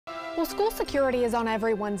Well, school security is on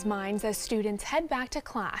everyone's minds as students head back to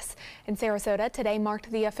class. In Sarasota, today marked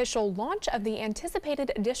the official launch of the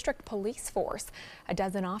anticipated district police force. A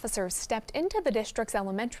dozen officers stepped into the district's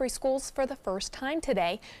elementary schools for the first time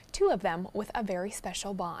today, two of them with a very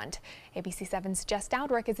special bond. ABC 7's Jess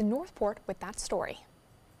Dowdrick is in Northport with that story.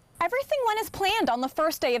 Everything went as planned on the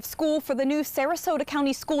first day of school for the new Sarasota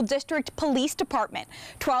County School District Police Department.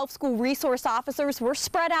 12 school resource officers were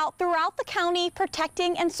spread out throughout the county,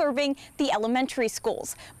 protecting and serving the elementary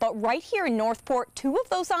schools. But right here in Northport, two of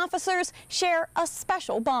those officers share a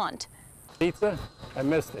special bond. Pizza? I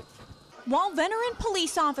missed it. While veteran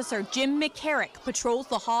police officer Jim McCarrick patrols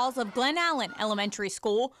the halls of Glen Allen Elementary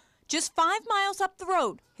School, just 5 miles up the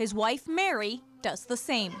road, his wife Mary does the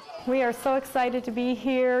same. We are so excited to be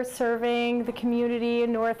here serving the community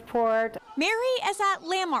in Northport. Mary is at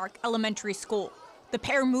Landmark Elementary School. The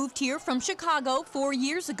pair moved here from Chicago 4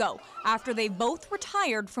 years ago after they both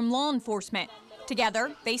retired from law enforcement.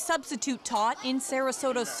 Together, they substitute taught in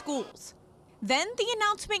Sarasota's schools. Then the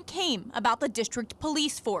announcement came about the district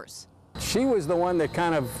police force. She was the one that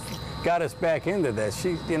kind of got us back into this.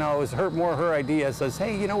 She, it was more her idea. Says,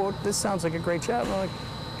 hey, you know what, this sounds like a great job. I'm like,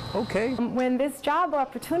 okay. When this job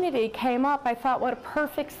opportunity came up, I thought, what a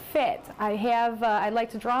perfect fit. I'd like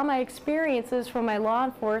to draw my experiences from my law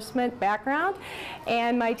enforcement background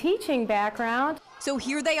and my teaching background. So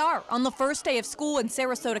here they are on the first day of school in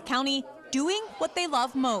Sarasota County, doing what they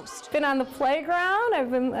love most. Been on the playground,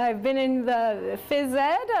 I've been in the phys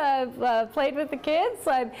ed, I've played with the kids,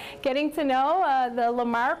 I'm getting to know the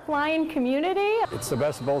Lamarck Lion community. It's the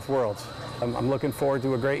best of both worlds. I'm looking forward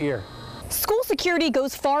to a great year. School security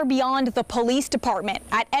goes far beyond the police department.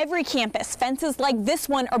 At every campus, fences like this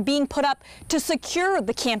one are being put up to secure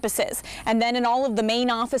the campuses. And then in all of the main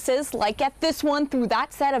offices, like at this one, through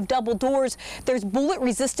that set of double doors, there's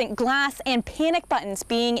bullet-resistant glass and panic buttons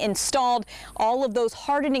being installed. All of those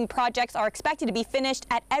hardening projects are expected to be finished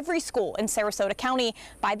at every school in Sarasota County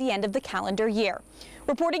by the end of the calendar year.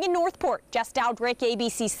 Reporting in Northport, Jess Dowdrick,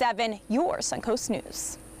 ABC 7, your Suncoast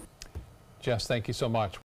News. Jess, thank you so much.